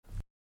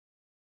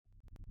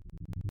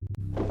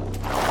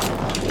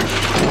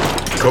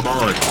Come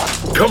on.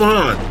 Come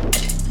on.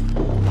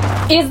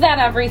 Is that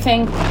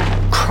everything?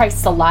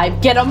 Christ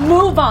alive, get a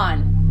move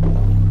on!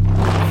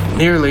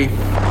 Nearly.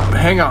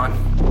 Hang on.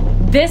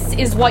 This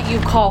is what you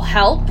call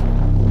help?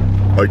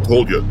 I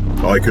told you,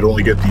 I could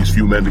only get these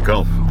few men to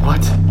come. What?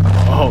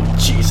 Oh,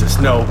 Jesus,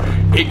 no.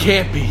 It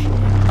can't be.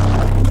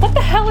 What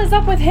the hell is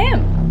up with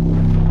him?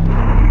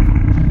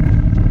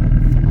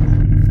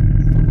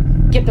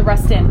 Get the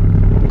rest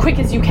in. Quick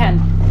as you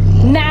can.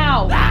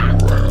 Now!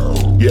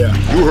 Yeah,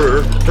 you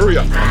heard her. Hurry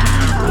up.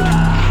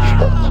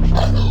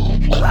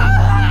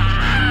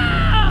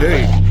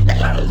 Hey,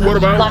 what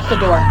about... Lock the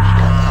door.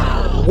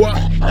 What?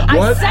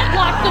 I said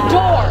lock the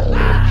door!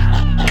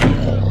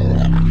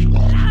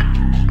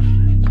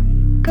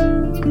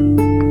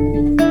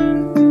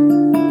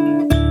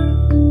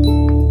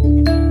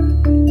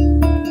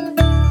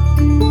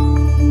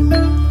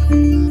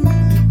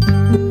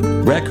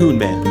 Raccoon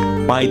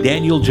Man by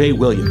Daniel J.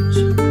 Williams.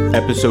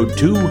 Episode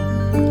 2,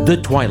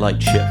 The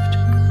Twilight Shift.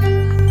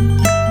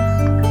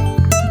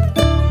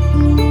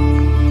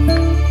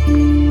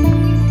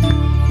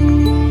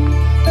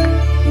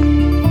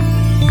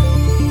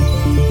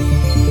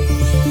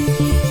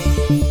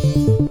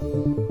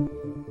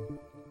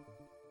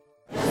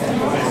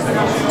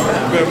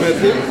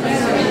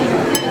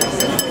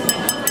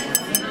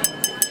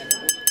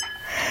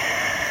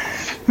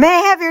 May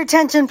I have your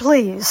attention,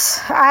 please?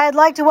 I'd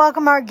like to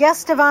welcome our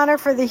guest of honor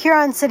for the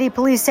Huron City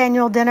Police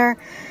Annual Dinner,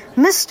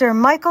 Mr.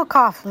 Michael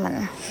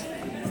Kaufman.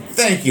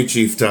 Thank you,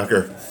 Chief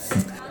Tucker.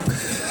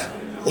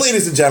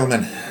 Ladies and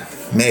gentlemen,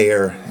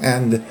 Mayor,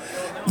 and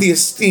the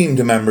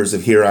esteemed members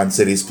of Huron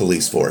City's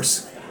police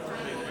force.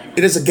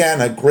 It is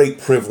again a great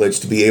privilege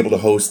to be able to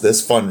host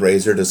this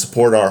fundraiser to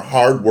support our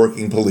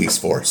hard-working police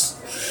force.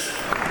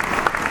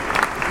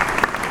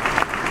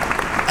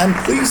 I'm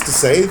pleased to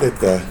say that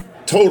the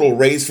total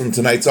raise from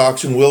tonight's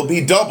auction will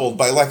be doubled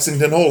by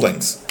Lexington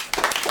Holdings.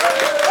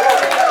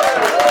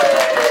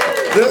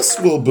 This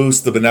will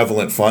boost the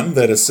benevolent fund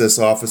that assists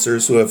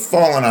officers who have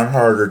fallen on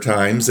harder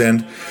times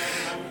and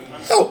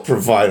help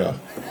provide a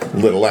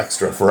little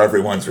extra for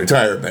everyone's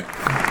retirement.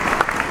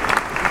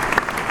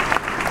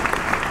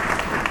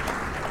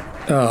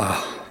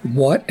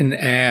 What an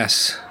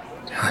ass.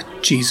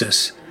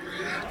 Jesus.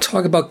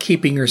 Talk about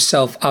keeping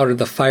yourself out of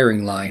the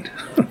firing line.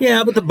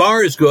 Yeah, but the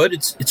bar is good.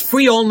 It's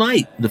free all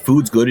night. The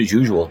food's good as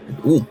usual.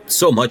 Ooh,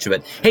 so much of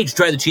it. Hey, did you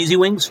try the cheesy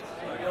wings?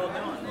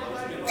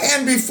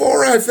 And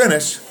before I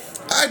finish,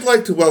 I'd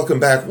like to welcome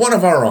back one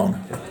of our own,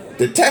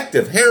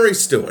 Detective Harry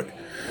Stewart.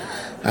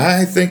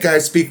 I think I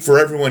speak for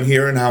everyone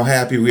here in how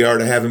happy we are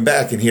to have him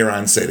back in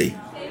Huron City.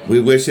 We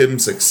wish him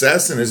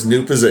success in his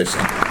new position.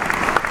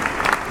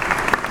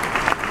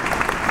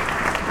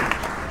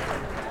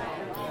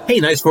 Hey,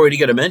 nice for you to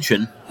get a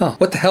mention. Huh,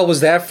 what the hell was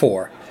that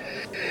for?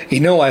 You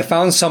know, I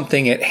found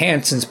something at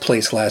Hanson's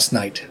place last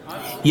night.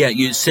 Yeah,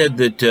 you said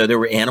that there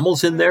were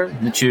animals in there,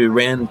 that you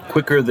ran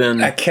quicker than...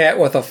 A cat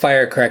with a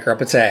firecracker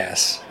up its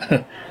ass.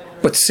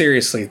 But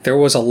seriously, there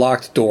was a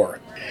locked door.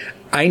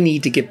 I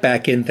need to get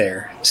back in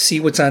there, see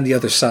what's on the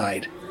other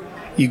side.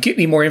 You get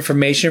any more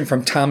information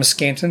from Thomas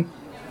Scanton?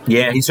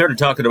 Yeah, he started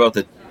talking about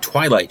the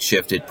Twilight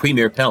Shift at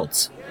Premier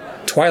Peltz.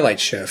 Twilight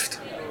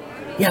Shift?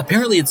 Yeah,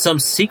 apparently it's some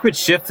secret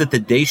shift that the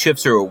day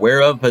shifts are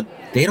aware of, but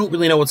they don't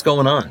really know what's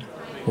going on.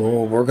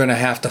 Oh, we're going to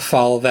have to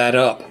follow that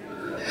up.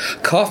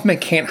 Kaufman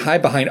can't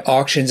hide behind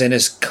auctions and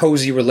his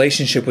cozy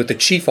relationship with the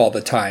chief all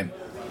the time.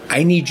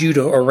 I need you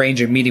to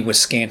arrange a meeting with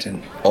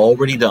Scanton.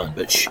 Already done,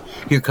 but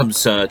here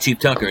comes Chief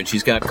Tucker, and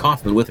she's got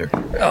Kaufman with her.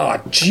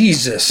 Oh,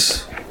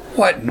 Jesus.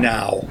 What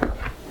now?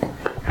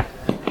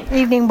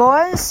 Evening,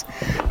 boys.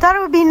 Thought it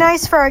would be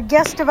nice for our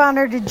guest of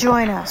honor to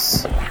join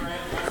us.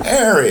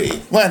 Harry,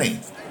 Lenny,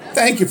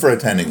 thank you for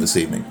attending this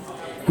evening.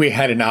 We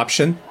had an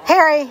option.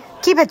 Harry,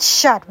 keep it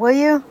shut, will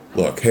you?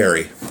 Look,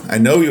 Harry, I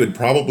know you would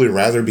probably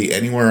rather be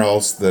anywhere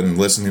else than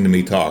listening to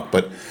me talk,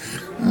 but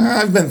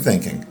I've been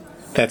thinking.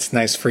 That's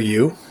nice for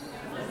you.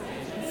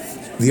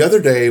 The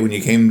other day when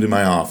you came to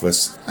my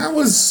office, I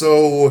was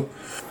so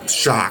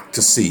shocked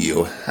to see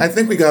you. I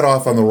think we got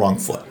off on the wrong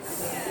foot.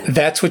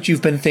 That's what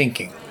you've been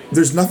thinking.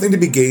 There's nothing to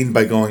be gained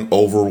by going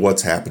over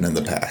what's happened in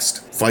the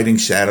past, fighting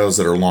shadows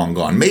that are long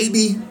gone.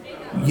 Maybe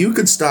you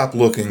could stop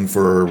looking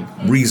for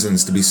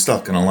reasons to be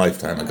stuck in a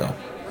lifetime ago.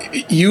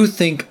 You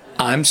think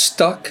I'm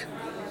stuck?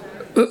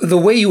 The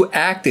way you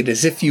acted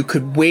as if you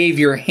could wave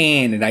your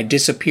hand and I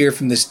disappear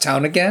from this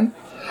town again?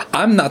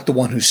 I'm not the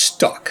one who's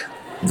stuck.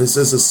 This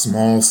is a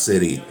small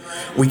city.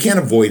 We can't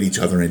avoid each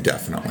other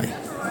indefinitely.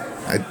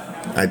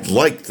 I'd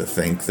like to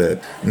think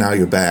that now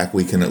you're back,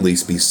 we can at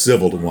least be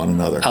civil to one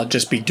another. I'll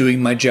just be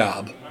doing my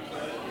job.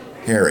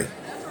 Harry,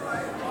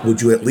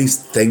 would you at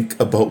least think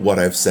about what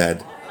I've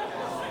said?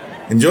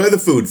 Enjoy the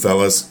food,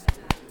 fellas.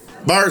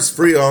 Bar's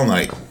free all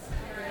night.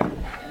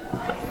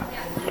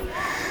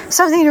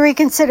 Something to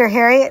reconsider,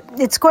 Harry.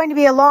 It's going to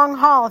be a long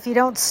haul if you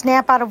don't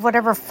snap out of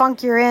whatever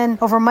funk you're in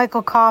over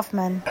Michael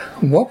Kaufman.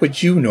 What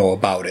would you know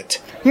about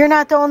it? You're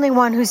not the only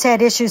one who's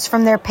had issues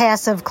from their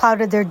past that have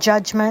clouded their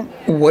judgment.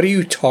 What are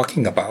you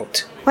talking about?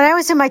 When I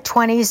was in my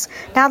 20s,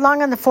 not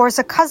long on the force,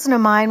 a cousin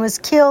of mine was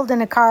killed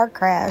in a car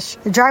crash.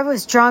 The driver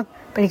was drunk,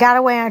 but he got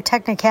away on a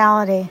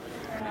technicality.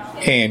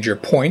 And your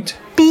point?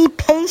 Be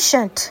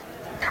patient.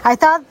 I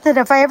thought that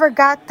if I ever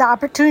got the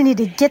opportunity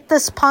to get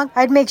this punk,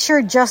 I'd make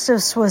sure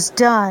justice was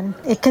done.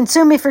 It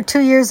consumed me for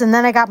 2 years, and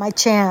then I got my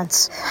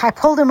chance. I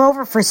pulled him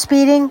over for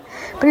speeding,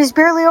 but he's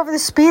barely over the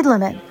speed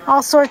limit.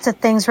 All sorts of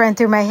things ran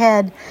through my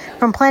head,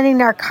 from planting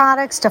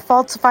narcotics to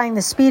falsifying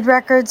the speed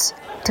records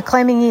to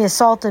claiming he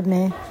assaulted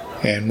me.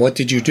 And what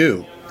did you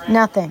do?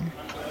 Nothing.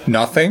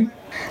 Nothing?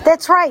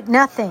 That's right,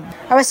 nothing.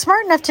 I was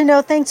smart enough to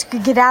know things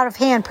could get out of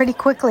hand pretty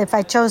quickly if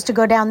I chose to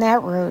go down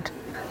that route.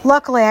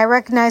 Luckily, I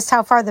recognized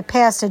how far the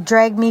past had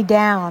dragged me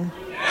down.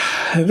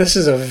 This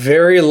is a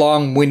very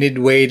long-winded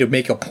way to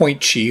make a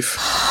point, Chief.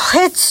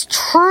 It's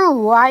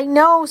true. I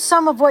know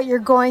some of what you're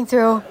going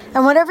through.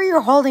 And whatever you're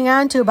holding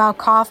on to about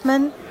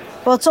Kaufman,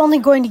 well, it's only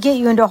going to get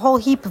you into a whole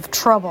heap of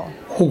trouble.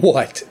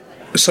 What?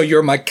 So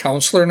you're my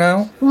counselor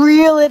now?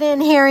 Reel it in,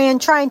 Harry, and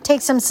try and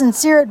take some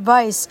sincere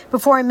advice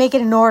before I make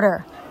it an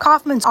order.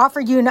 Kaufman's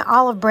offered you an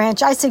olive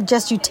branch. I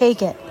suggest you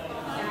take it.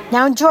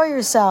 Now enjoy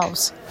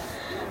yourselves.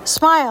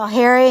 Smile,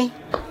 Harry.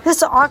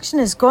 This auction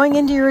is going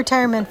into your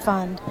retirement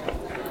fund.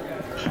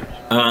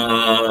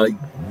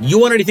 You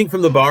want anything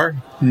from the bar?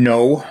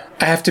 No.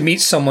 I have to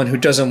meet someone who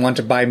doesn't want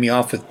to buy me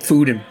off with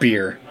food and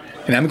beer.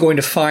 And I'm going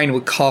to find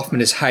what Kaufman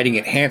is hiding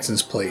at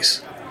Hansen's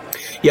place.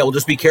 Yeah, well,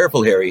 just be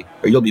careful, Harry,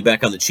 or you'll be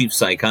back on the chief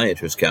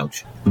psychiatrist's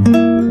couch.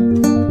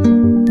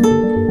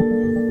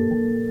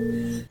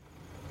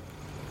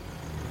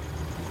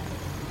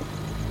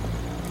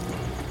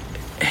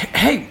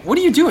 Hey, what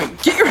are you doing?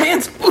 Get your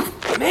hands...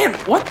 Oof, man,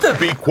 what the...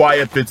 Be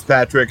quiet,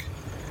 Fitzpatrick.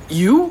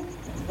 You?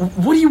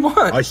 What do you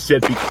want? I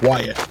said be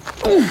quiet.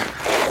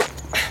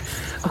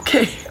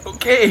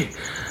 Okay.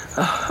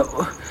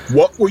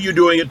 What were you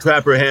doing at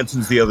Trapper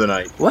Hansen's the other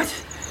night? What?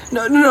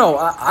 No,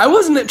 I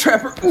wasn't at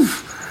Trapper...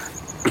 Oof.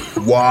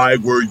 Why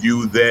were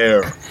you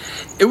there?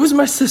 It was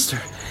my sister.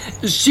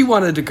 She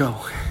wanted to go.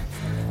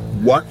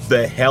 What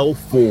the hell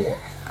for?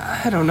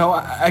 I don't know.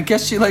 I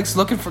guess she likes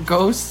looking for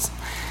ghosts.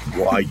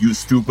 Why, you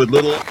stupid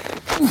little...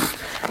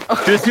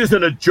 This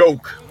isn't a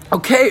joke.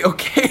 Okay.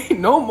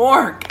 No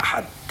more.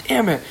 God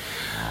damn it.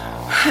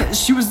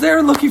 She was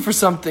there looking for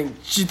something.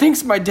 She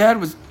thinks my dad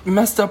was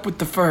messed up with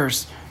the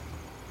furs.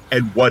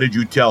 And what did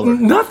you tell her?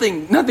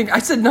 Nothing. I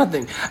said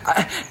nothing.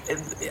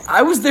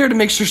 I was there to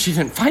make sure she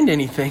didn't find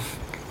anything.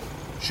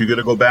 She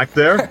gonna go back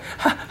there?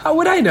 How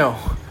would I know?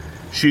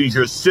 She's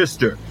your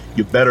sister.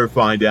 You better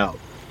find out.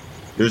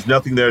 There's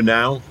nothing there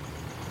now,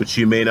 but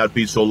she may not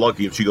be so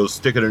lucky if she goes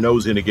sticking her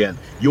nose in again.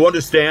 You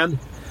understand?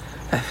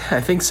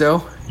 I think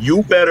so.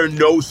 You better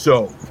know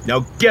so. Now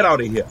get out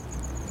of here.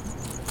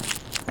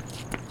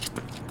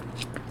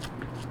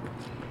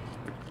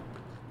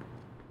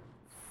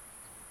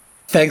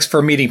 Thanks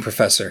for meeting,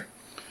 Professor.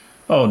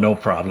 Oh, no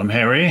problem,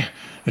 Harry.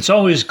 It's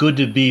always good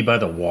to be by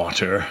the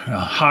water.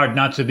 Hard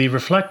not to be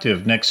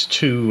reflective next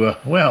to,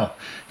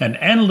 an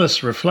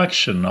endless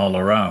reflection all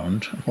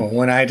around. Well,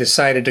 when I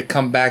decided to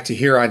come back to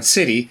Huron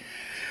City,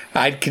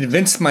 I'd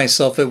convinced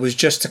myself it was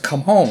just to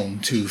come home,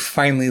 to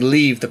finally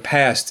leave the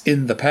past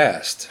in the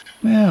past.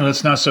 Well,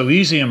 it's not so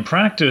easy in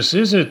practice,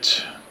 is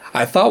it?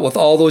 I thought with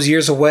all those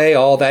years away,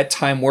 all that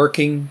time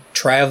working,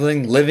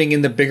 traveling, living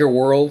in the bigger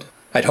world,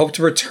 I'd hope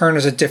to return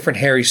as a different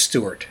Harry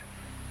Stewart.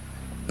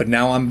 But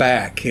now I'm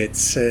back.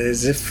 It's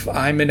as if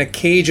I'm in a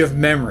cage of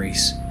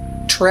memories,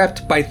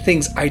 trapped by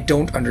things I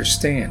don't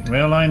understand.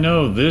 Well, I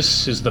know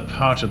this is the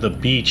part of the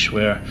beach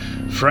where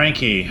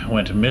Frankie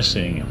went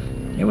missing.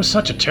 It was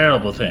such a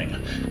terrible thing,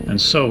 and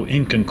so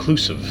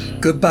inconclusive.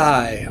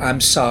 Goodbye,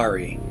 I'm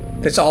sorry.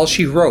 That's all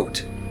she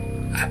wrote.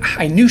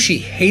 I knew she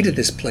hated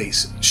this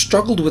place,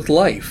 struggled with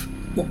life.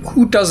 Well,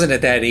 who doesn't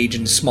at that age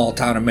in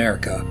small-town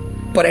America?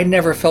 But I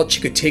never felt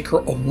she could take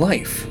her own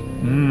life.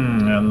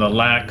 And the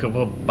lack of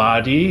a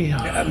body?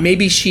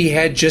 Maybe she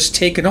had just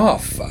taken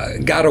off,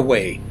 got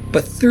away.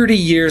 But 30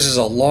 years is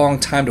a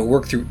long time to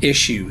work through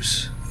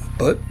issues.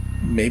 But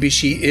maybe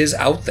she is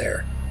out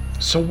there.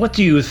 So what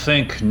do you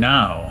think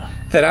now?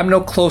 That I'm no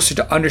closer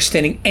to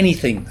understanding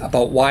anything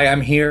about why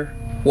I'm here,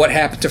 what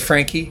happened to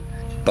Frankie.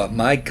 But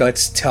my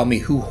guts tell me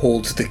who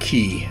holds the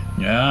key.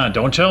 Yeah,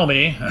 don't tell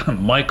me.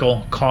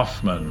 Michael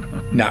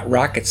Kaufman. Not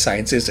rocket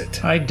science, is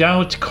it? I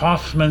doubt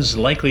Kaufman's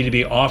likely to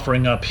be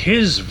offering up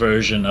his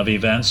version of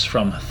events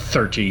from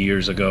 30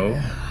 years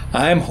ago.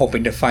 I'm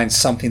hoping to find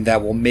something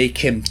that will make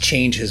him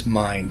change his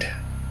mind.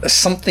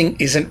 Something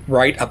isn't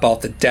right about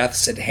the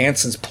deaths at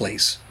Hansen's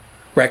place.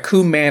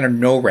 Raccoon Man or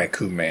no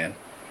Raccoon Man.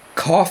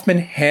 Kaufman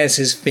has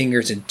his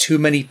fingers in too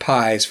many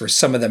pies for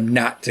some of them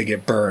not to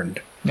get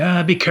burned.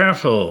 Be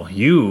careful.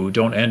 You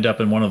don't end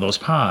up in one of those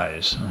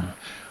pies.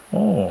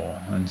 Oh,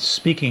 and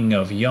speaking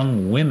of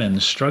young women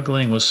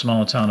struggling with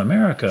small-town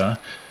America,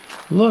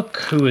 Look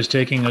who is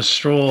taking a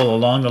stroll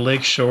along the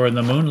lakeshore in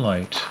the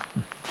moonlight.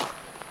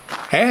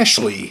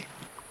 Ashley.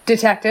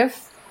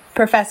 Detective.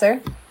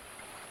 Professor.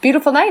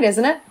 Beautiful night,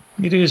 isn't it?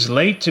 It is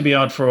late to be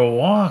out for a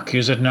walk,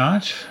 is it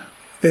not?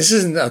 This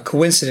isn't a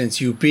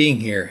coincidence you being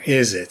here,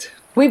 is it?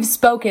 We've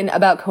spoken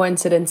about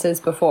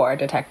coincidences before,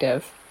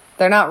 Detective.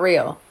 They're not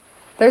real.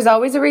 There's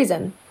always a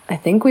reason. I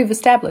think we've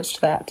established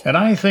that. And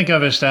I think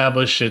I've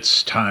established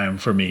it's time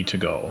for me to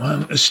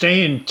go.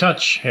 Stay in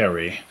touch,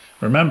 Harry.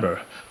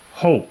 Remember,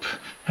 hope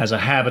has a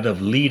habit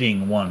of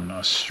leading one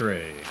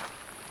astray.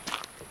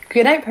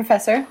 Good night,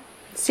 Professor.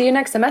 See you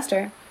next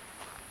semester.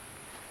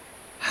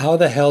 How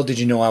the hell did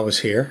you know I was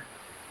here?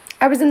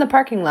 I was in the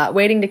parking lot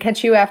waiting to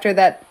catch you after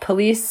that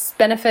police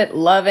benefit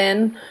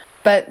love-in,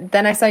 but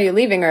then I saw you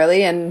leaving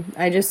early and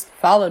I just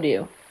followed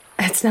you.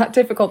 It's not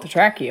difficult to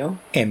track you.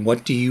 And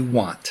what do you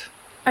want?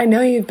 I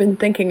know you've been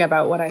thinking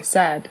about what I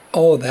said.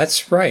 Oh,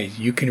 that's right.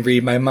 You can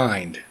read my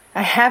mind.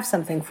 I have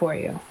something for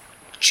you.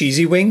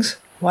 Cheesy wings?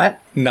 What?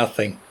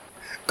 Nothing.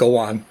 Go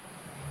on.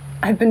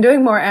 I've been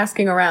doing more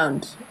asking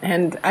around,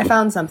 and I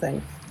found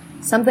something.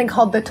 Something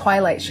called the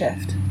Twilight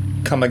Shift.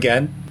 Come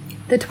again?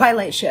 The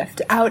Twilight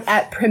Shift, out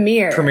at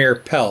Premiere. Premier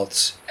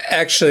Pelts.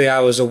 Actually, I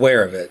was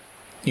aware of it.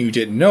 You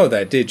didn't know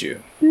that, did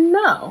you?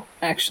 No,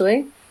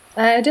 actually.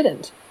 I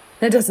didn't.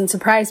 That doesn't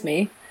surprise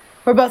me.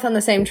 We're both on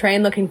the same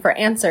train looking for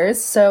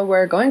answers, so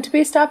we're going to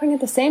be stopping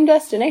at the same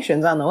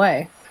destinations on the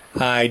way.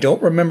 I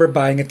don't remember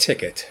buying a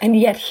ticket. And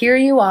yet here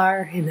you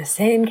are, in the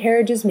same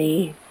carriage as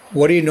me.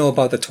 What do you know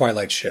about the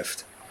Twilight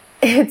Shift?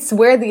 It's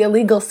where the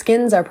illegal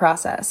skins are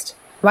processed.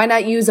 Why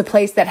not use a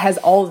place that has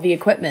all of the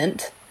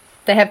equipment?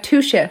 They have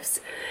 2 shifts,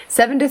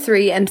 7 to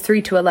 3 and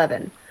 3 to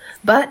 11.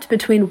 But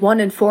between 1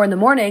 and 4 in the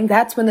morning,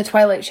 that's when the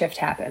Twilight Shift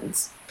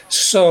happens.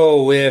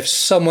 So, if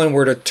someone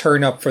were to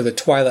turn up for the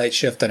Twilight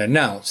Shift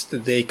unannounced,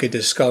 they could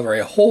discover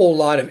a whole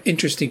lot of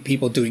interesting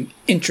people doing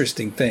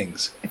interesting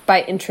things. If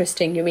by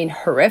interesting you mean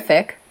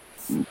horrific.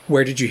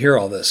 Where did you hear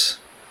all this?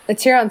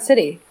 It's Huron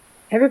City.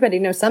 Everybody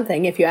knows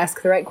something if you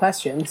ask the right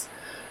questions.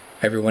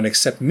 Everyone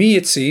except me,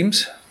 it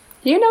seems.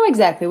 You know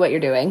exactly what you're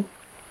doing.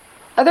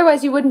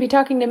 Otherwise you wouldn't be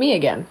talking to me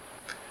again.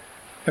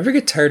 Ever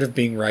get tired of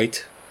being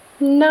right?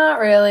 Not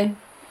really.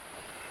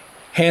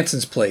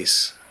 Hanson's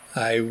place.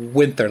 I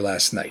went there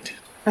last night.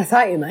 I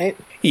thought you might.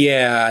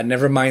 Yeah,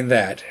 never mind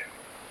that.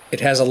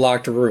 It has a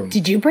locked room.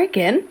 Did you break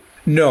in?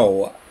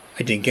 No,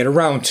 I didn't get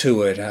around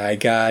to it. I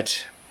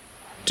got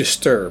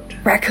disturbed.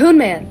 Raccoon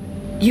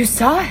Man, you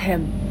saw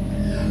him.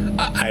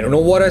 I don't know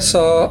what I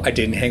saw. I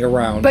didn't hang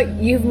around. But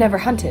you've never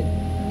hunted.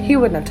 He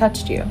wouldn't have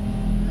touched you.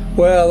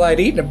 Well, I'd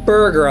eaten a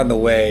burger on the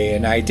way,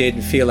 and I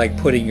didn't feel like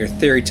putting your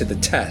theory to the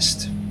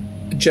test.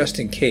 Just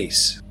in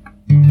case.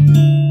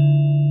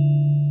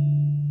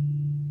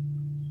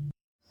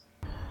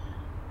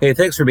 Hey,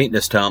 thanks for meeting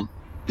us, Tom.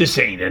 This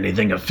ain't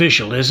anything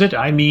official, is it?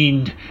 I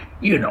mean,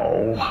 you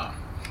know.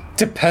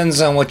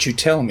 Depends on what you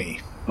tell me.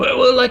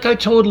 Well, like I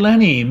told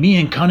Lenny, me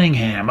and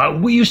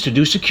Cunningham, we used to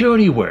do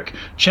security work,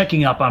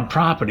 checking up on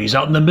properties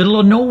out in the middle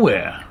of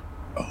nowhere.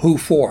 Who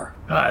for?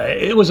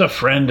 It was a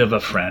friend of a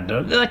friend,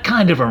 that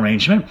kind of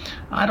arrangement.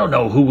 I don't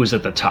know who was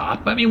at the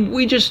top. I mean,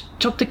 we just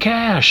took the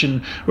cash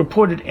and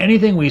reported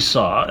anything we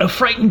saw,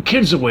 frightened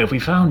kids away if we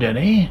found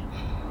any.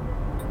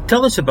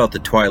 Tell us about the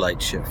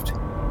Twilight Shift.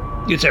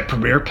 It's at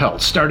Premier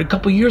Pelts, started a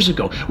couple years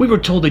ago. We were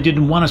told they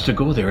didn't want us to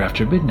go there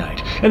after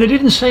midnight, and they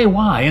didn't say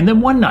why. And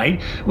then one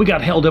night, we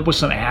got held up with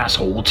some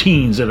asshole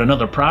teens at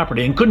another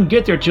property and couldn't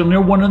get there till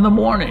near 1 in the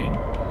morning.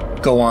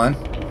 Go on.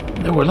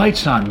 There were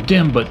lights on,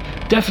 dim, but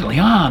definitely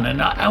on,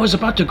 and I was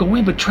about to go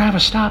in, but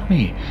Travis stopped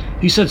me.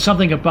 He said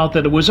something about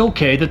that it was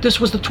okay, that this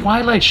was the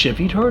Twilight Shift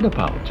he'd heard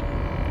about.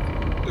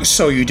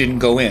 So you didn't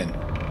go in?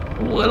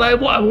 Well, I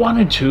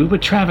wanted to,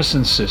 but Travis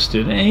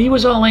insisted, and he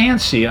was all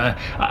antsy.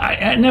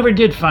 I never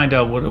did find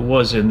out what it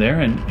was in there,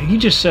 and he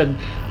just said,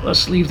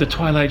 let's leave the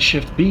Twilight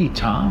Shift be,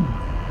 Tom.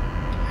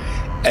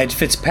 Ed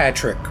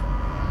Fitzpatrick.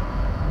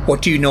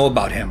 What do you know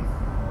about him?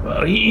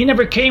 Well, he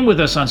never came with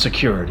us on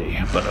security,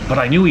 but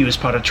I knew he was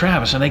part of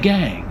Travis and a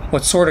gang.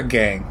 What sort of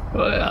gang?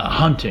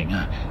 Hunting.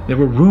 There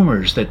were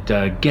rumors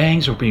that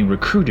gangs were being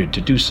recruited to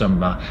do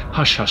some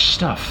hush-hush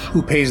stuff.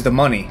 Who pays the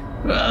money?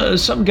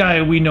 Some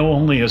guy we know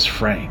only as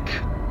Frank.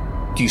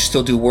 Do you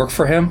still do work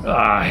for him?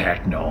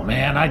 Heck no,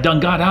 man. I done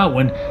got out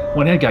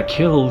when Ed got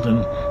killed,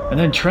 and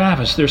then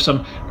Travis, there's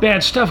some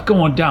bad stuff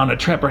going down at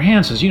Trapper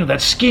Hanson's. You know,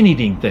 that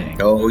skin-eating thing.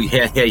 Oh,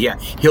 yeah.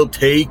 He'll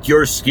take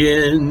your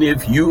skin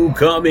if you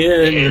come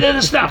in.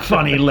 It's not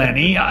funny,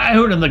 Lenny. I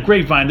heard in the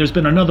grapevine there's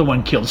been another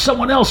one killed.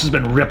 Someone else has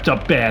been ripped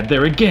up bad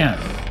there again.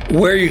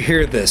 Where you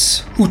hear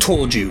this? Who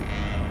told you?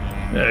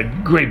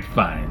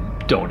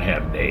 Grapevine don't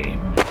have name.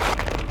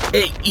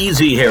 Hey,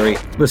 easy, Harry.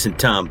 Listen,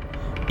 Tom,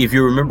 if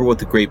you remember what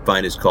the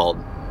grapevine is called,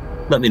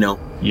 let me know.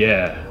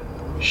 Yeah,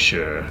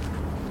 sure.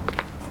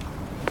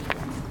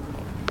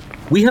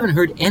 We haven't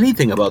heard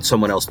anything about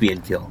someone else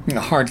being killed.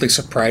 Hardly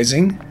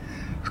surprising.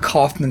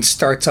 Kaufman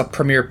starts up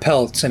Premier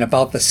Pelts, and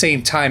about the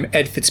same time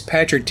Ed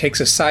Fitzpatrick takes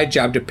a side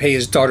job to pay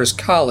his daughter's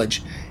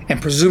college,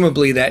 and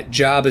presumably that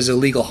job is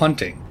illegal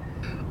hunting.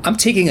 I'm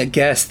taking a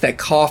guess that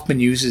Kaufman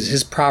uses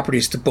his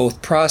properties to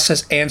both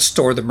process and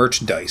store the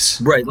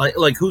merchandise. Right,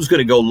 like who's going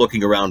to go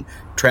looking around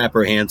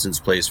Trapper Hansen's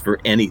place for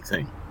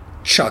anything?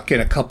 Chuck in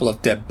a couple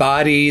of dead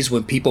bodies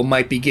when people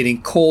might be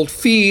getting cold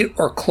feet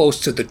or close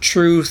to the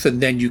truth,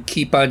 and then you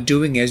keep on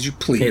doing as you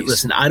please. Hey,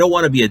 listen, I don't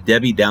want to be a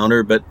Debbie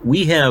Downer, but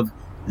we have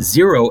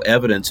zero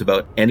evidence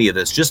about any of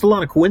this, just a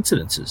lot of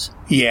coincidences.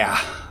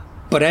 Yeah,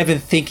 but I've been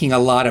thinking a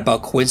lot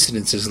about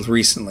coincidences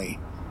recently.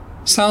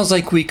 Sounds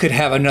like we could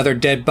have another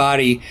dead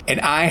body, and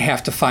I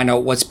have to find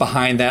out what's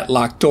behind that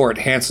locked door at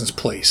Hansen's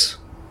place.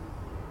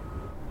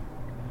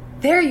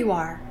 There you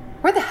are.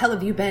 Where the hell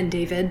have you been,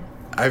 David?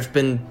 I've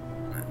been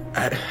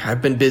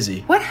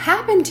busy. What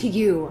happened to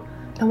you?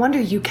 No wonder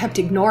you kept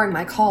ignoring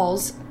my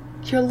calls.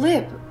 Your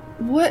lip.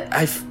 What?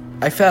 I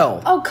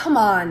fell. Oh, come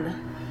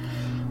on.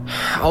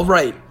 All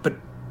right, but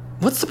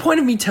what's the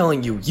point of me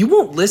telling you? You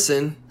won't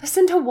listen.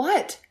 Listen to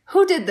what?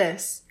 Who did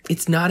this?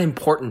 It's not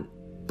important.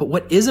 But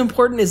what is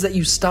important is that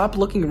you stop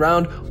looking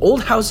around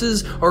old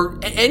houses or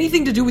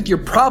anything to do with your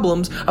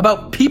problems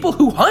about people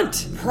who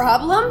hunt.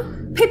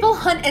 Problem? People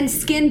hunt and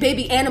skin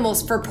baby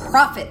animals for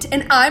profit,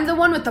 and I'm the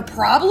one with the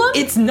problem?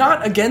 It's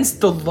not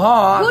against the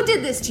law. Who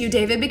did this to you,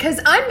 David? Because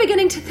I'm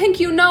beginning to think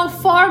you know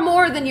far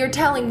more than you're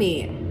telling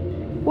me.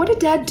 What did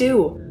Dad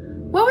do?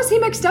 What was he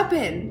mixed up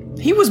in?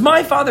 He was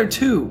my father,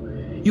 too.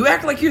 You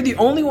act like you're the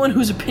only one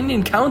whose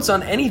opinion counts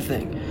on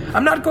anything.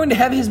 I'm not going to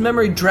have his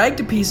memory dragged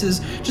to pieces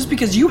just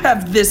because you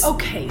have this...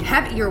 Okay,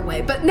 have it your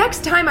way, but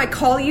next time I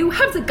call you,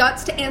 have the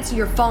guts to answer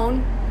your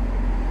phone.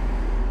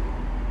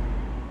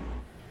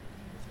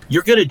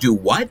 You're going to do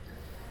what?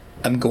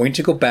 I'm going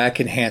to go back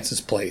in Hansen's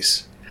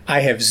place.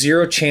 I have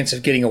zero chance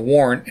of getting a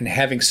warrant, and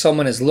having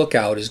someone as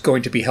lookout is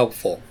going to be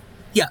helpful.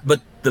 Yeah, but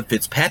the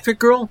Fitzpatrick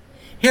girl?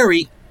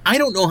 Harry, I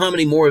don't know how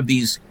many more of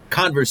these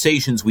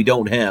conversations we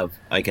don't have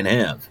I can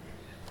have.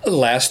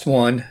 Last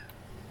one,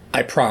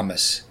 I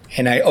promise.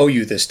 And I owe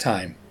you this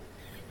time.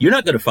 You're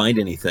not going to find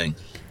anything.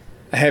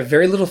 I have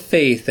very little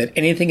faith that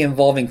anything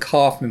involving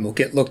Kaufman will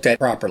get looked at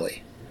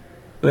properly.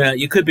 Well,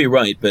 you could be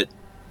right, but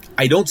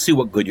I don't see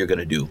what good you're going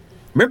to do.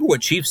 Remember what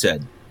Chief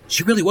said.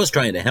 She really was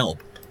trying to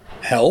help.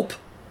 Help?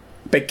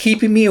 By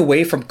keeping me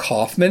away from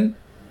Kaufman?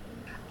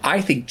 I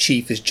think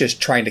Chief is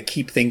just trying to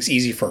keep things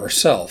easy for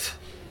herself.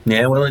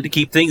 Yeah, well, to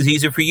keep things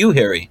easier for you,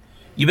 Harry.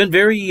 You've been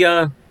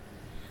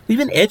you've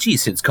been edgy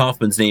since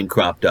Kaufman's name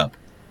cropped up.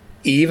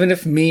 Even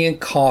if me and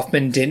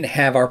Kaufman didn't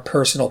have our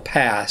personal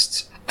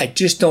pasts, I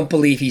just don't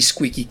believe he's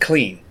squeaky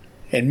clean.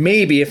 And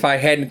maybe if I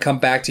hadn't come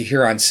back to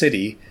Huron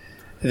City,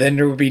 then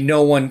there would be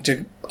no one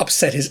to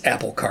upset his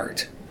apple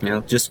cart. You know,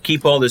 just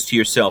keep all this to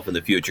yourself in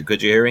the future,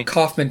 could you, Harry?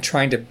 Kaufman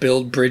trying to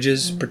build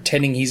bridges,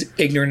 pretending he's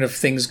ignorant of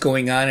things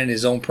going on in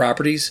his own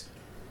properties?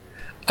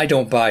 I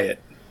don't buy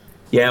it.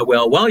 Yeah,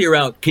 well, while you're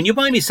out, can you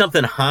buy me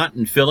something hot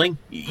and filling?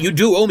 You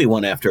do owe me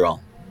one, after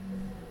all.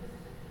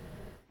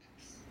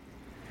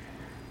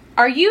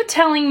 Are you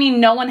telling me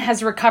no one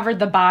has recovered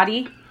the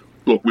body?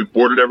 Look, we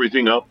boarded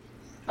everything up,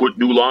 put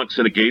new locks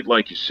in a gate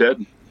like you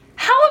said.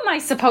 How am I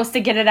supposed to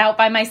get it out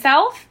by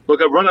myself?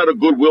 Look, I've run out of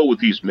goodwill with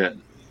these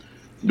men.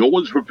 No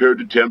one's prepared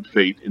to tempt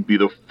fate and be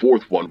the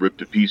fourth one ripped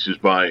to pieces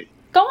by...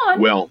 Go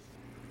on. Well...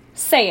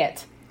 Say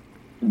it.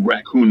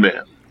 Raccoon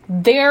Man.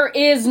 There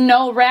is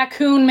no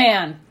Raccoon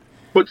Man.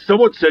 But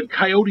someone said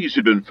coyotes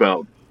had been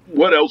found.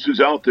 What else is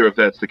out there if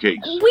that's the case?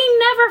 We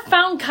never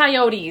found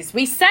coyotes.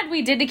 We said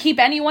we did to keep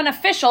anyone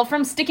official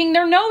from sticking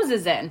their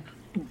noses in.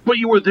 But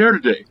you were there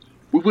today.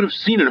 We would have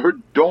seen and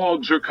heard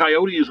dogs or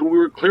coyotes when we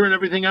were clearing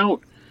everything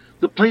out.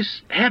 The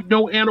place had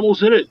no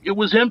animals in it. It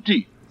was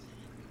empty.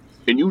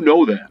 And you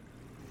know that.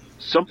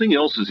 Something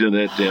else is in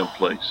that damn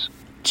place.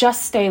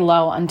 Just stay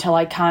low until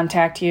I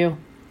contact you.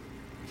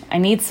 I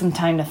need some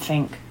time to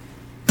think.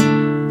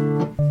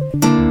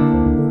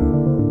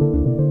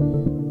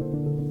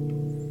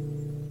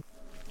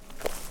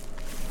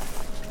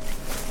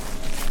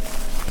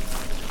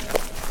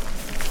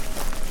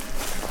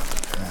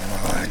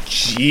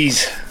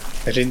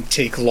 Jeez, that didn't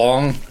take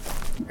long.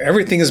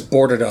 Everything is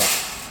boarded up.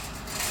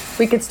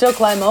 We could still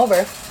climb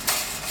over.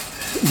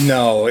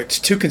 No, it's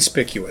too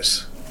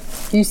conspicuous.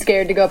 You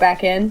scared to go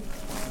back in?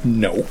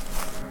 No.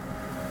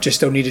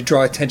 Just don't need to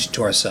draw attention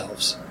to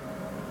ourselves.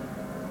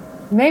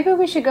 Maybe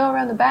we should go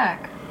around the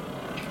back.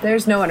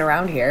 There's no one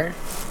around here,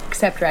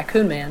 except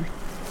Raccoon Man.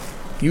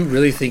 You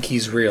really think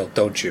he's real,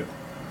 don't you?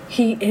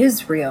 He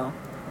is real.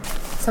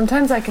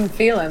 Sometimes I can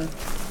feel him,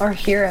 or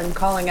hear him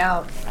calling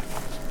out.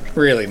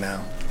 Really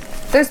now?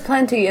 There's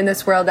plenty in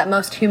this world that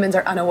most humans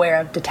are unaware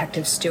of,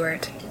 Detective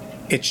Stewart.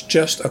 It's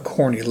just a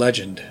corny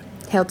legend.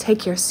 He'll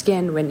take your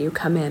skin when you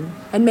come in,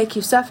 and make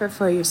you suffer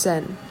for your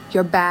sin.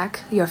 Your back,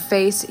 your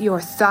face, your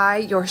thigh,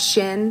 your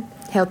shin.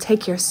 He'll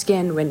take your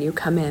skin when you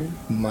come in.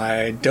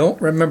 I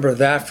don't remember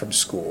that from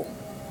school.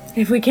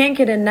 If we can't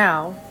get in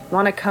now,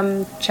 want to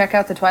come check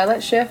out the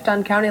Twilight Shift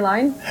on County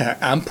Line?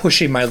 I'm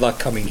pushing my luck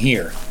coming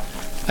here.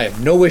 I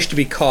have no wish to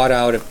be caught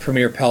out at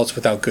Premier Pelt's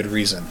without good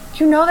reason.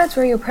 You know that's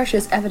where your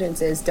precious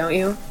evidence is, don't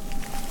you?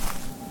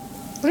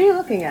 What are you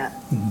looking at?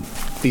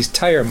 These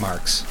tire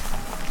marks.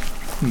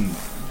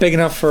 Big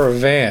enough for a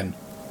van.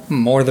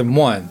 More than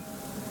one.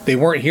 They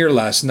weren't here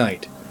last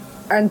night.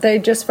 Aren't they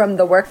just from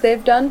the work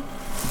they've done?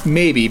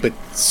 Maybe, but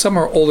some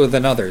are older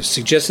than others,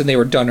 suggesting they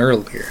were done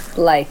earlier.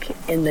 Like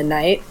in the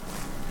night?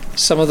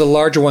 Some of the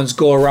larger ones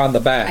go around the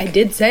back. I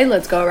did say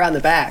let's go around the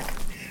back.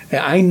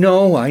 I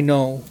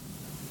know.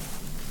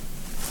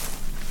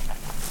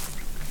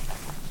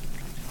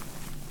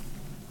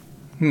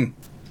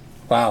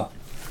 Wow.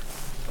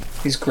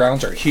 These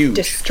grounds are huge.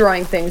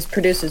 Destroying things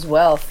produces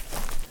wealth.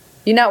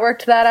 You not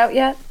worked that out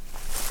yet?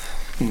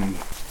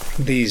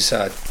 These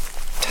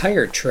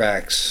tire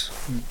tracks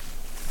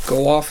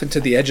go off into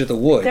the edge of the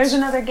woods. There's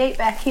another gate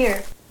back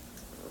here.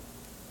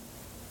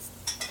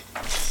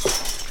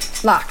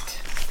 Locked.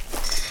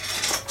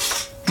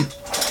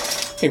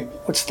 Hey,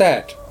 what's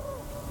that?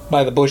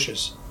 By the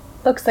bushes.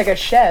 Looks like a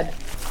shed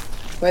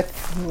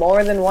with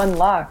more than one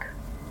lock.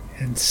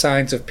 And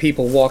signs of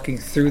people walking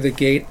through the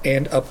gate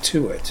and up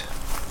to it.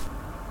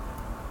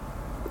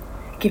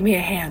 Give me a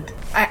hand.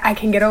 I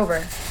can get over.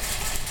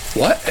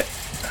 What?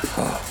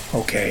 Oh,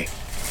 okay.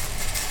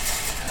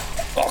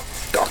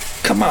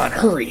 Oh, come on,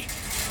 hurry.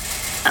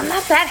 I'm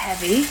not that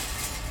heavy.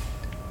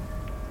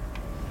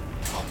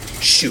 Oh,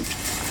 shoot.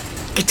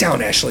 Get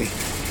down, Ashley.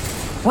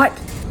 What?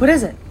 What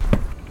is it?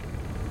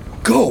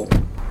 Go!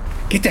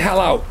 Get the hell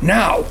out,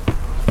 now!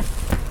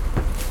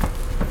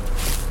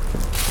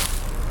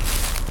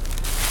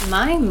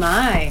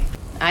 My.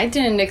 I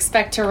didn't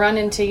expect to run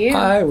into you.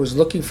 I was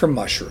looking for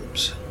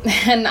mushrooms.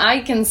 And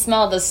I can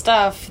smell the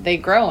stuff they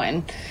grow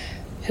in.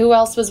 Who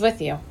else was with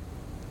you?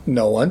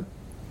 No one.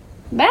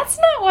 That's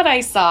not what I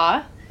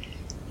saw.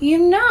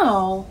 You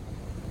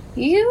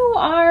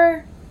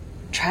are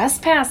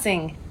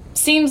trespassing.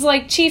 Seems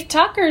like Chief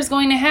Tucker is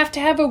going to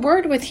have a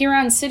word with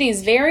Huron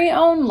City's very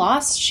own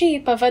lost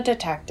sheep of a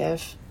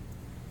detective.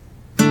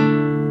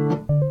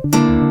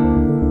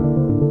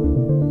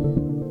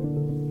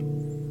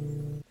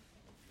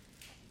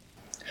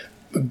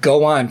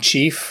 Go on,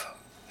 Chief.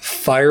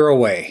 Fire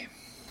away.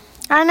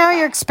 I know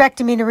you're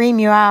expecting me to ream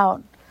you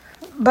out,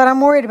 but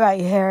I'm worried about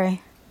you,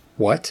 Harry.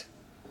 What?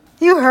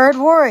 You heard,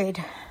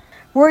 worried.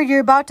 Worried you're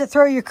about to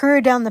throw your career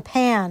down the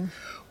pan.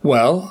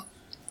 Well,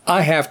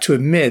 I have to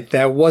admit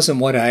that wasn't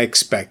what I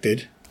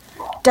expected.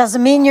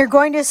 Doesn't mean you're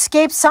going to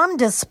escape some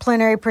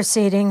disciplinary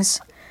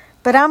proceedings,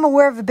 but I'm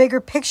aware of a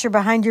bigger picture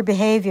behind your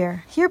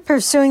behavior. You're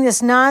pursuing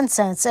this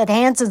nonsense at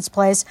Hanson's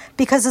place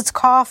because it's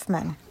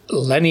Kaufman.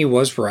 Lenny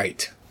was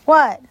right.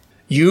 What?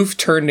 You've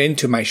turned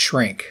into my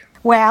shrink.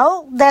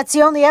 Well, that's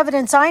the only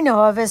evidence I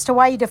know of as to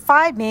why you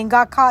defied me and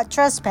got caught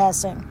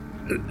trespassing.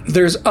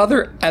 There's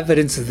other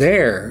evidence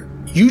there.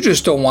 You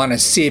just don't want to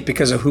see it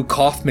because of who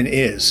Kaufman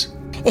is.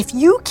 If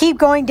you keep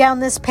going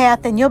down this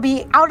path, then you'll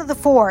be out of the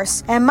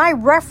force, and my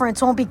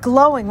reference won't be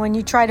glowing when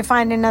you try to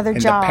find another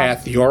job. And the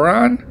path you're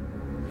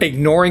on?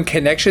 Ignoring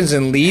connections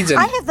and leads and...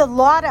 I have the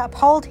law to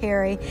uphold,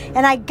 Harry,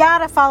 and I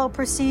gotta follow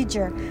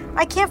procedure.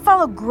 I can't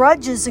follow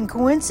grudges and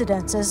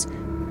coincidences.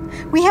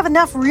 We have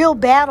enough real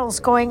battles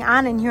going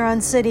on in Huron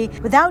City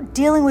without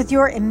dealing with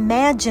your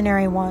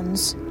imaginary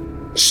ones.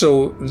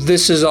 So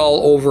this is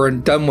all over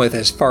and done with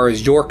as far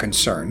as you're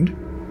concerned?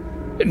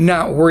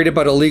 Not worried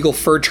about illegal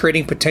fur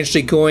trading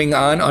potentially going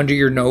on under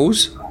your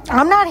nose?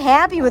 I'm not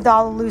happy with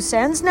all the loose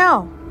ends,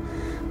 no.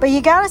 But you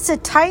gotta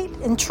sit tight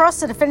and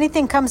trust that if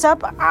anything comes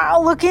up,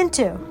 I'll look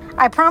into.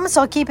 I promise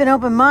I'll keep an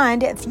open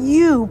mind if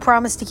you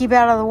promise to keep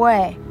out of the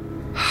way.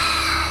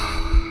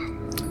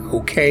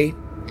 Okay.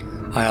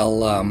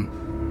 I'll,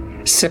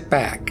 sit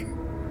back.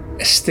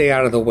 Stay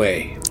out of the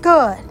way.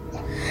 Good.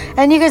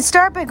 And you can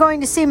start by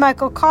going to see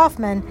Michael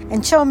Kaufman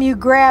and show him you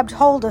grabbed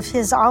hold of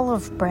his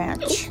olive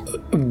branch.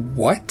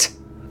 What?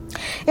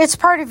 It's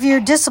part of your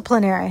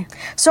disciplinary,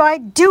 so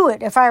I'd do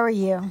it if I were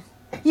you.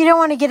 You don't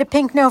want to get a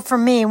pink note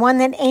from me, one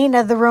that ain't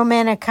of the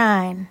romantic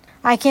kind.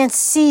 I can't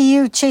see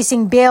you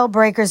chasing bail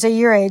breakers at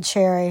your age,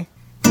 Harry.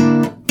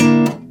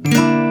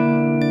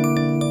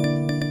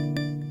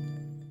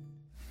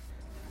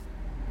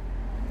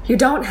 You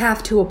don't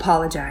have to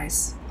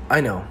apologize. I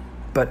know,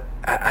 but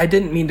I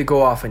didn't mean to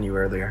go off on you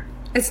earlier.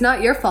 It's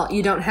not your fault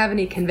you don't have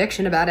any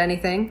conviction about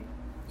anything.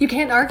 You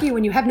can't argue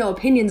when you have no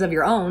opinions of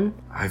your own.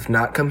 I've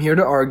not come here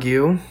to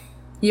argue.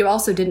 You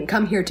also didn't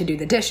come here to do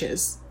the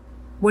dishes.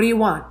 What do you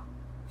want?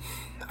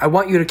 I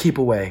want you to keep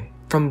away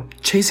from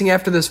chasing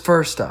after this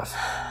fur stuff.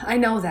 I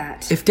know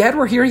that. If Dad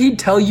were here, he'd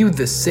tell you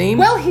the same.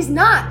 Well, he's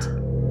not.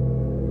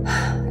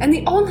 And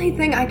the only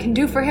thing I can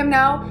do for him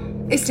now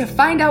is to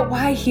find out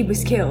why he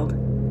was killed.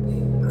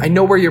 I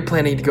know where you're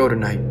planning to go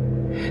tonight.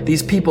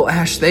 These people,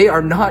 Ash, they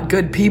are not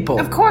good people.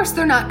 Of course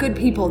they're not good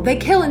people. They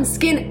kill and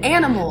skin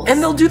animals.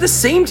 And they'll do the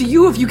same to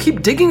you if you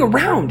keep digging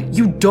around.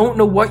 You don't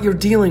know what you're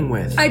dealing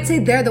with. I'd say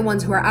they're the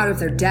ones who are out of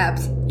their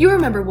depth. You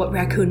remember what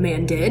Raccoon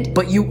Man did.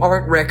 But you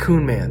aren't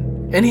Raccoon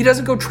Man. And he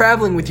doesn't go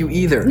traveling with you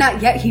either.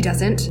 Not yet, he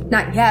doesn't.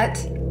 Not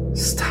yet.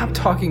 Stop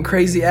talking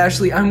crazy,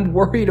 Ashley. I'm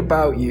worried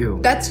about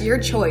you. That's your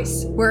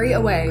choice. Worry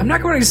away. I'm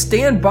not going to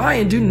stand by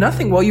and do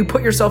nothing while you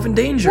put yourself in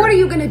danger. What are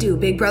you going to do,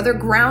 big brother?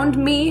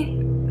 Ground me?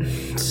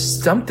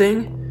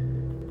 Something.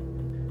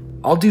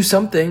 I'll do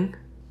something.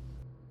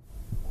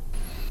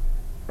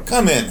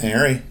 Come in,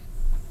 Harry.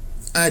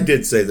 I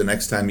did say the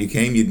next time you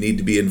came you'd need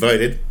to be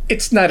invited.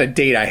 It's not a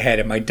date I had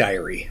in my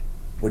diary.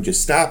 Would you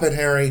stop it,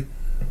 Harry?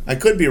 I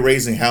could be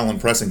raising hell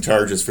and pressing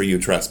charges for you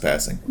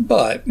trespassing.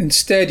 But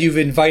instead you've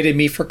invited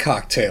me for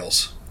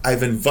cocktails.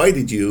 I've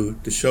invited you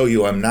to show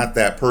you I'm not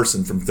that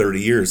person from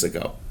 30 years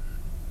ago.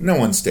 No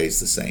one stays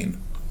the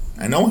same.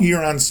 I know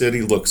Huron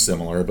City looks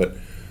similar, but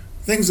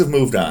things have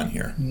moved on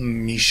here.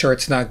 You sure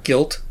it's not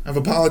guilt? I've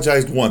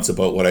apologized once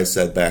about what I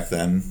said back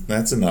then.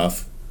 That's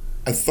enough.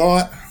 I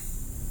thought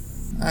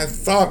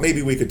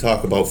maybe we could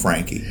talk about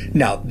Frankie.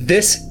 Now,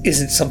 this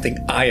isn't something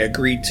I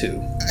agreed to.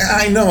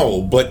 I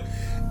know, but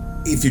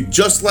if you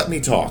just let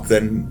me talk,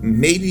 then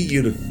maybe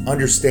you'd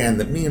understand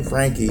that me and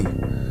Frankie,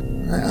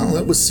 well,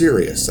 it was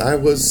serious. I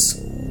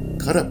was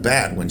cut up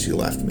bad when she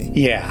left me.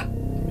 Yeah.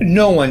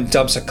 No one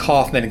dumps a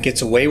Kaufman and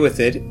gets away with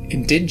it,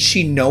 and didn't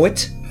she know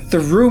it? The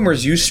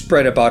rumors you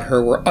spread about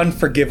her were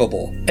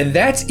unforgivable, and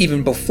that's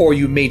even before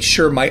you made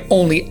sure my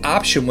only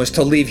option was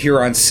to leave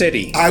Huron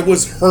City. I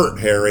was hurt,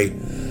 Harry.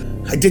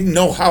 I didn't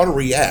know how to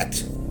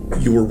react.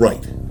 You were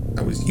right.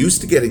 I was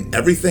used to getting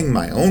everything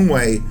my own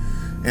way,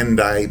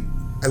 and I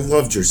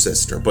loved your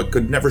sister, but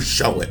could never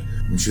show it.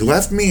 When she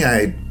left me,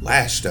 I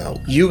lashed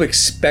out. You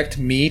expect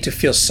me to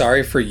feel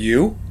sorry for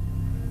you?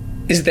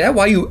 Is that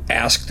why you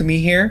asked me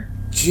here?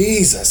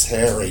 Jesus,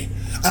 Harry.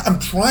 I'm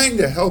trying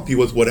to help you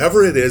with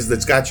whatever it is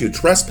that's got you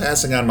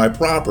trespassing on my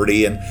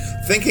property and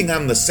thinking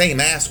I'm the same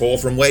asshole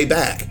from way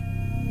back.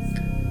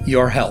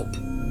 Your help.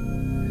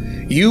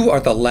 You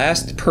are the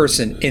last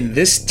person in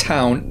this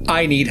town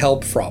I need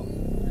help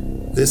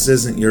from. This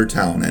isn't your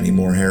town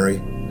anymore, Harry.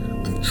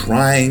 I'm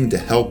trying to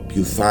help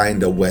you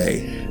find a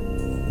way.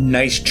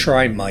 Nice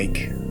try,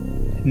 Mike.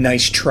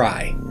 Nice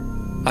try.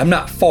 I'm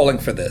not falling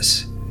for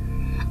this.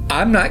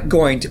 I'm not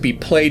going to be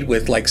played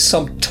with like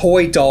some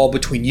toy doll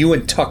between you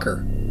and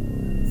Tucker.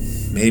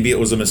 Maybe it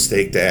was a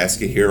mistake to ask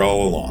you here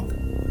all along.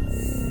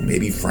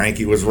 Maybe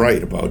Frankie was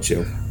right about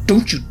you.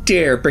 Don't you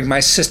dare bring my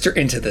sister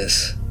into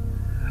this.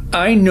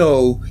 I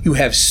know you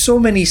have so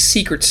many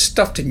secrets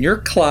stuffed in your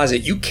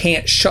closet you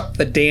can't shut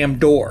the damn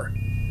door.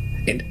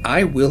 And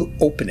I will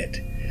open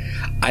it.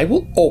 I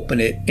will open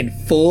it in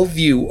full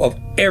view of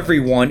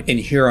everyone in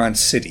Huron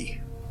City.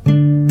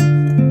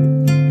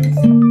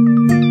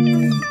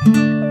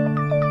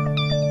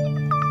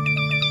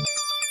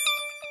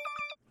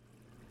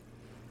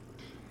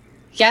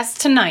 Yes,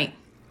 tonight.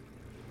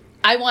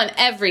 I want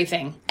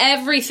everything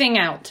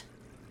out.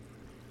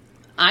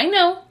 I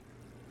know.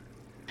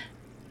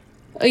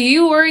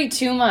 You worry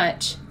too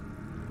much.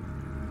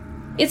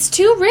 It's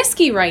too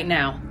risky right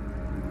now.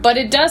 But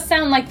it does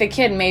sound like the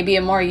kid may be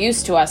of more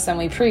use to us than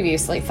we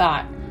previously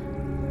thought.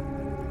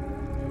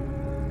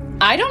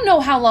 I don't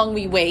know how long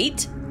we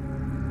wait.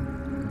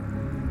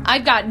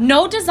 I've got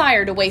no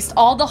desire to waste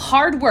all the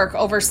hard work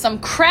over some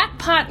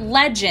crackpot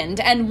legend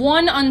and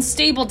one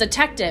unstable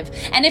detective.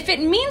 And if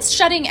it means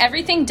shutting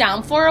everything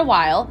down for a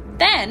while,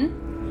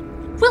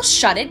 then we'll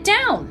shut it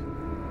down.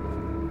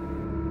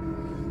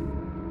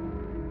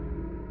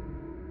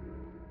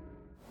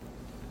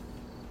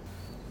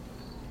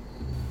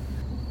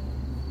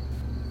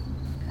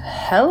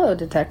 Hello,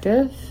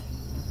 detective.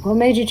 What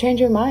made you change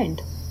your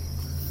mind?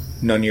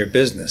 None of your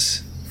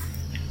business.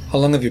 How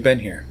long have you been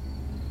here?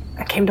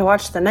 I came to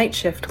watch the night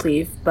shift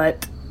leave,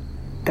 but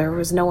there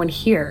was no one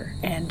here,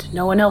 and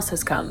no one else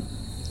has come.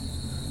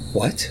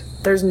 What?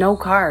 There's no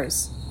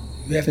cars.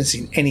 You haven't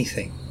seen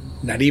anything?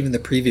 Not even the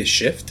previous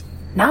shift?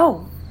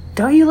 No.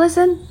 Don't you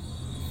listen?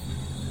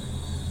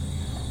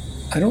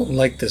 I don't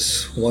like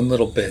this one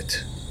little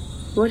bit.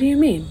 What do you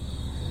mean?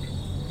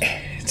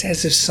 It's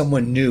as if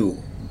someone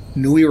knew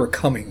we were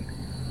coming.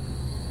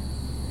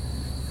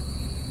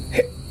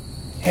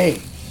 Hey,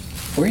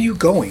 where are you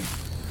going?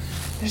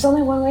 There's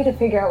only one way to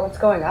figure out what's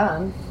going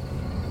on.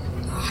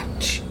 Oh,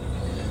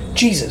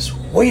 Jesus,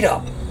 wait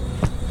up.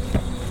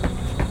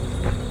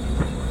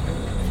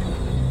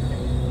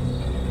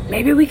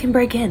 Maybe we can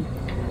break in.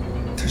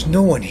 There's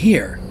no one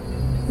here.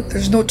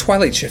 There's no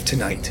twilight shift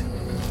tonight.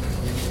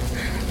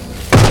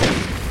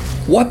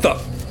 What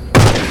the?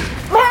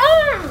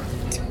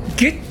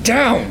 Get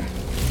down!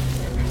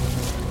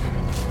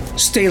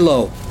 Stay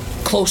low,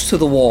 close to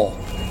the wall.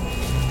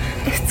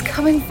 It's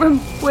coming from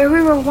where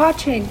we were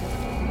watching.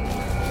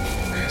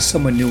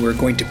 Someone knew we were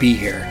going to be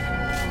here.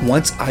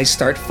 Once I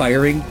start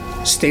firing,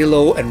 stay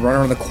low and run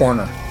around the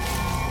corner.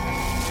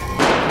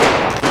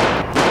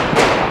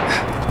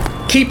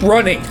 Keep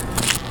running!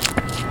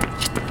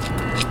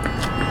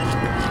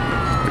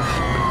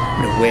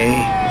 No way.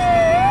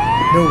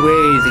 No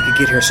way they could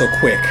get here so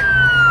quick.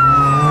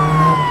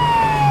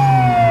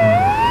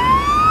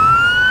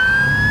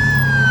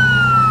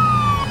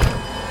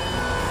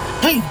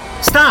 Hey,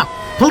 stop!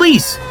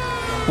 Police!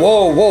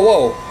 Whoa, whoa,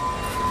 whoa.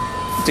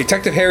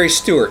 Detective Harry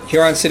Stewart,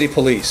 Huron City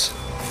Police.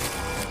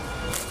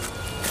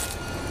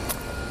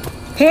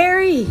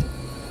 Harry!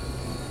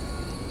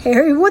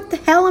 Harry, what the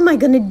hell am I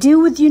going to do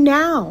with you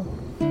now?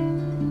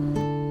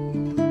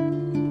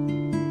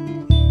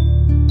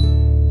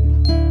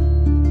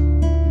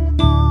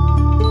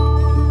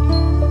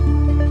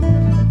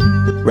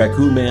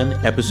 Raccoon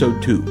Man,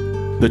 Episode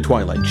 2, The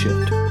Twilight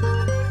Shift.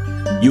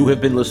 You have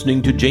been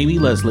listening to Jamie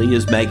Leslie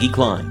as Maggie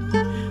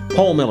Klein,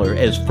 Paul Miller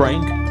as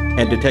Frank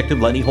and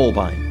Detective Lenny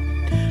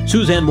Holbein,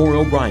 Suzanne Moore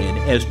O'Brien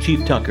as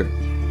Chief Tucker,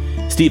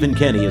 Stephen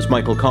Kenny as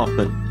Michael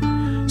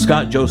Kaufman,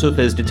 Scott Joseph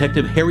as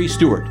Detective Harry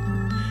Stewart,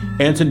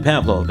 Anson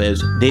Pavlov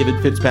as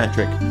David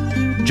Fitzpatrick,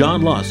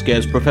 John Lusk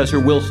as Professor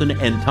Wilson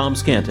and Tom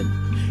Scanton,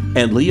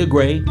 and Leah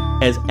Gray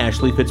as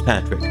Ashley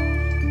Fitzpatrick.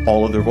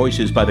 All other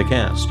voices by the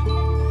cast.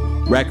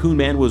 Raccoon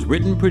Man was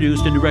written,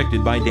 produced, and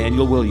directed by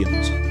Daniel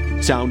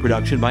Williams. Sound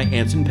production by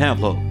Anson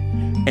Pavlov.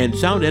 And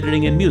sound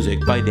editing and music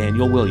by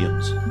Daniel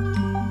Williams.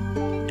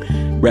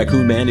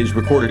 Raccoon Man is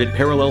recorded at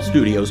Parallel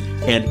Studios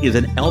and is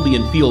an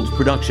Albion Fields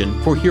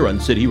production for Huron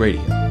City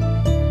Radio.